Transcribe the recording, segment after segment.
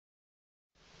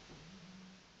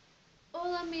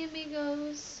up, mi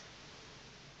amigos?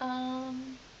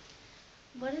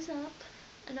 What is up?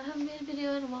 I know I haven't made a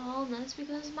video in a while, and that's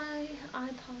because my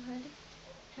iPod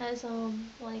has,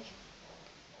 like,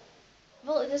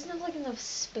 well, it doesn't have, like, enough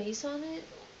space on it,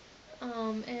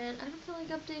 and I don't feel like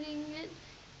updating it,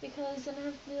 because then I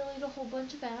have to delete a whole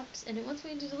bunch of apps, and it wants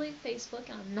me to delete Facebook,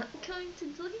 and I'm not going to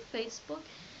delete Facebook,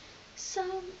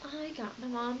 so I got my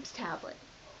mom's tablet,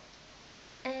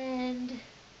 and,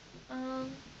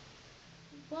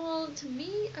 well, to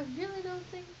me, I really don't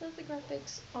think that the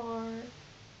graphics are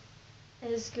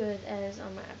as good as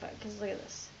on my iPod, because look at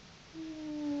this.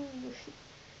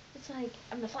 It's like,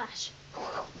 I'm the Flash.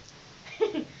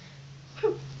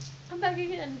 I'm back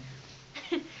again.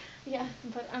 Yeah,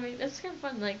 but I mean, it's kind of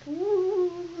fun, like,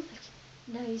 woo, like,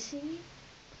 now you see me?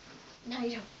 Now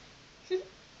you don't.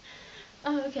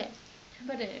 Okay,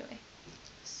 but anyway,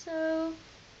 so,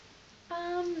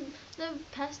 the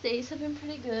past days have been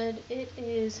pretty good. It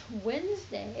is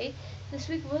Wednesday. This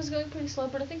week was going pretty slow,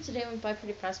 but I think today went by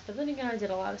pretty fast. But then again, I did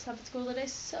a lot of stuff at school today,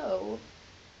 so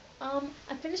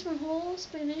I finished my whole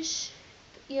Spanish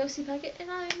EOC packet, and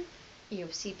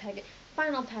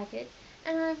final packet,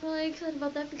 and I'm really excited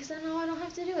about that because I know I don't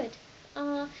have to do it.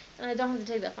 And I don't have to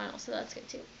take that final, so that's good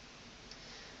too.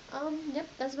 Yep,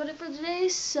 that's about it for today.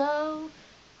 So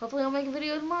hopefully I'll make a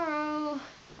video tomorrow.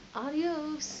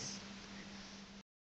 Adios.